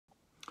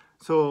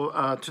So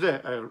today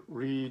I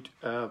read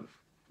a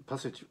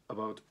passage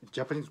about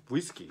Japanese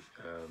whiskey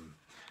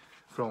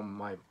from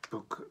my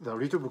book, The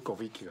Little Book of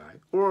Ikigai,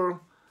 or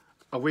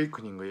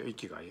Awakening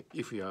Ikigai,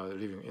 if you are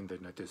living in the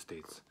United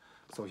States.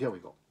 So here we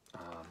go.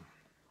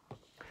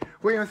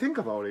 When I think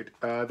about it,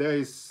 there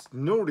is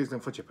no reason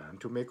for Japan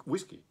to make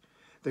whiskey.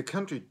 The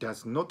country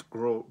does not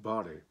grow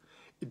barley.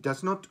 It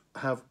does not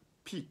have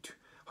peat.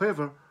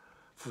 However,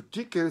 for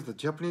decades, the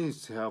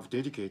Japanese have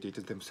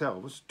dedicated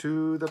themselves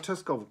to the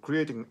task of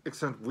creating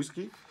excellent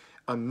whiskey,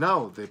 and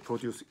now they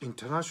produce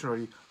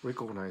internationally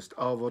recognized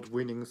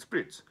award-winning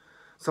spirits.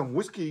 Some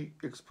whiskey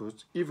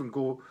experts even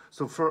go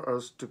so far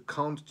as to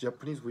count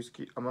Japanese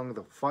whiskey among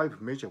the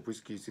 5 major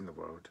whiskeys in the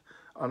world,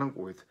 along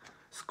with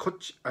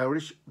Scotch,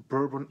 Irish,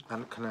 Bourbon,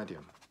 and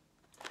Canadian.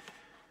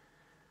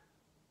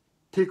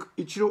 Take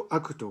Ichiro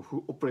Akuto,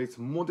 who operates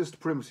modest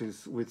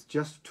premises with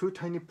just 2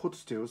 tiny pot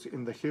stills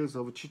in the hills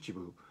of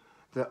Chichibu.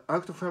 The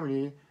Akuto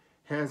family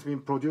has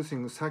been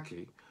producing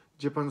sake,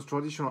 Japan's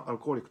traditional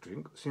alcoholic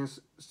drink, since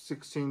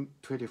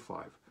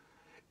 1625.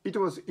 It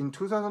was in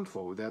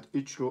 2004 that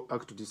Ichiro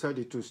Akuto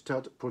decided to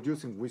start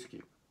producing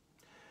whiskey,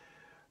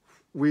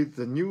 with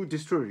the new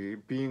distillery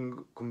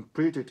being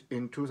completed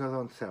in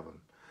 2007.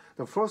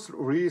 The first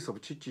release of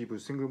Chichibu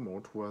single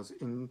malt was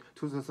in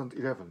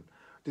 2011.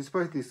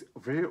 Despite this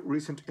very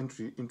recent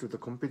entry into the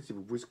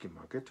competitive whiskey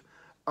market,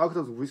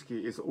 Akuto's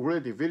whiskey is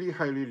already very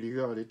highly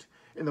regarded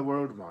in the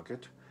world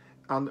market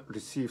and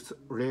receives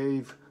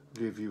rave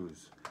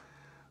reviews.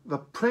 The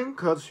playing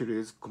card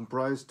series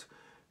comprised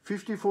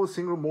 54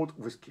 single malt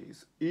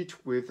whiskies,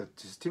 each with a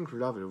distinct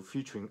label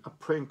featuring a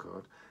playing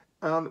card,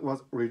 and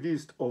was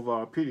released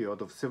over a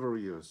period of several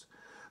years.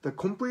 The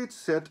complete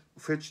set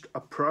fetched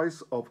a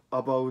price of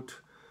about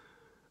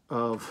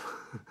 $4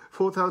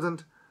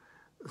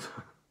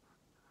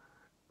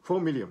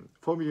 million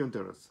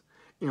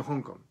in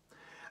Hong Kong.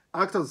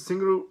 Akuto's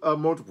single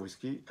malt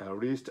whiskey,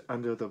 released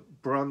under the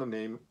brand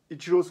name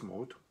Ichiro's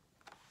Malt,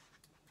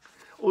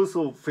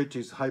 also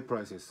fetches high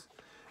prices.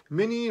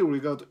 Many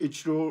regard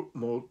Ichiro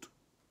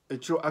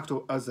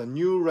Akuto as a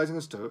new rising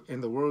star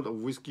in the world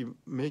of whiskey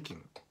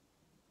making.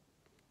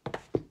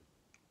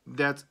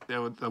 That's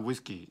the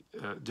whiskey,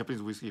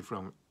 Japanese whiskey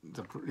from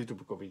the Little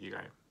Book of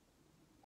Ikigai.